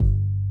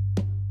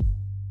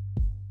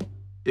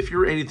If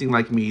you're anything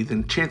like me,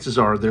 then chances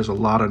are there's a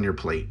lot on your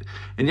plate.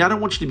 And yeah, I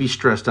don't want you to be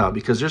stressed out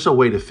because there's a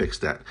way to fix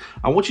that.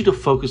 I want you to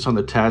focus on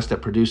the task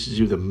that produces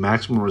you the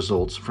maximum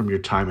results from your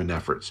time and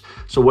efforts.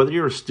 So whether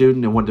you're a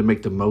student and want to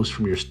make the most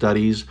from your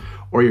studies,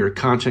 or you're a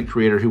content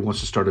creator who wants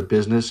to start a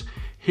business,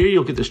 here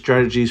you'll get the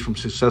strategies from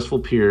successful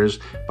peers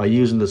by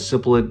using the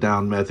simple it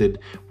down method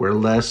where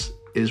less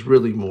is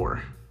really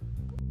more.